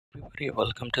everybody,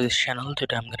 welcome to this channel.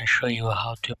 Today I'm going to show you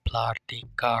how to blur the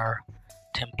car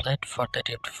template. For that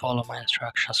you have to follow my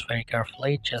instructions very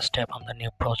carefully. Just tap on the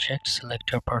new project,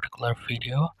 select your particular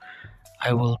video.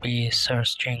 I will be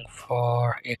searching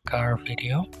for a car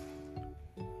video,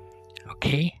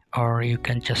 okay, or you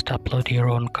can just upload your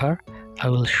own car. I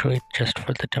will show it just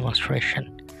for the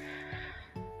demonstration.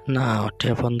 Now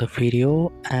tap on the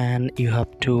video and you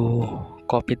have to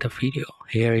copy the video.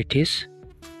 Here it is.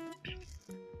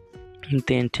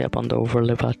 Then tap on the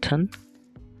overlay button.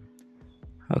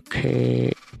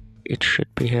 Okay, it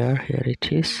should be here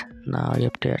it is. Now you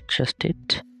have to adjust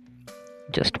it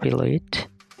just below it.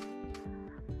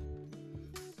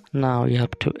 Now you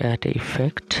have to add an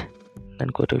effect, then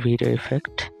go to video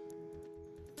effect,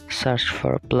 search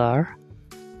for blur,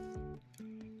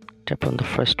 tap on the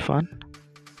first one.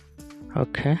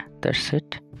 Okay, that's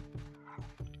it.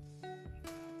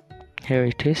 Here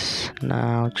it is.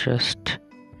 Now just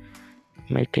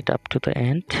make it up to the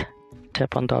end.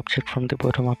 Tap on the object from the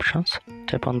bottom options,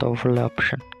 tap on the overlay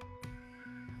option.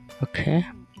 Okay,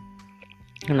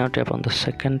 now tap on the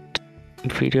second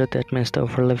video, that means the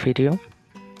overlay video.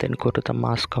 Then go to the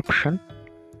mask option.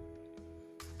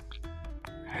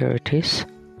 Here it is.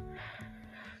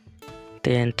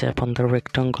 Then tap on the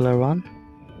rectangular one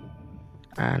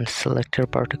and select your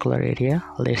particular area.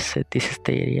 Let's say this is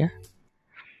the area,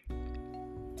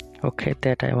 okay,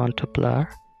 that I want to blur.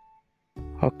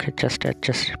 Okay, just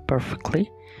adjust it perfectly.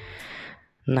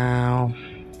 Now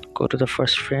go to the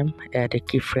first frame, add a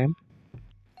keyframe.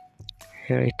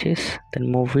 Here it is.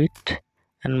 Then move it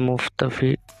and move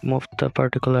the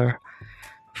particular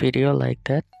video like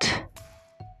that.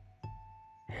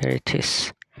 Here it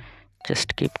is.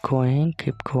 Just keep going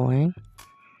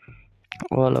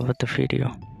all over the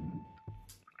video,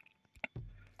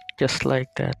 just like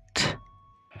that.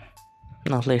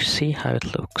 Now let's see how it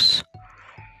looks.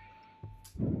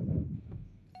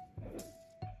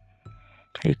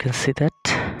 You can see that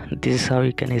this is how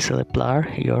you can easily blur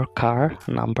your car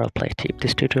number plate. If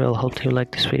this tutorial helped you,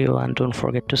 like this video and don't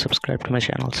forget to subscribe to my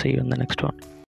channel. See you in the next one.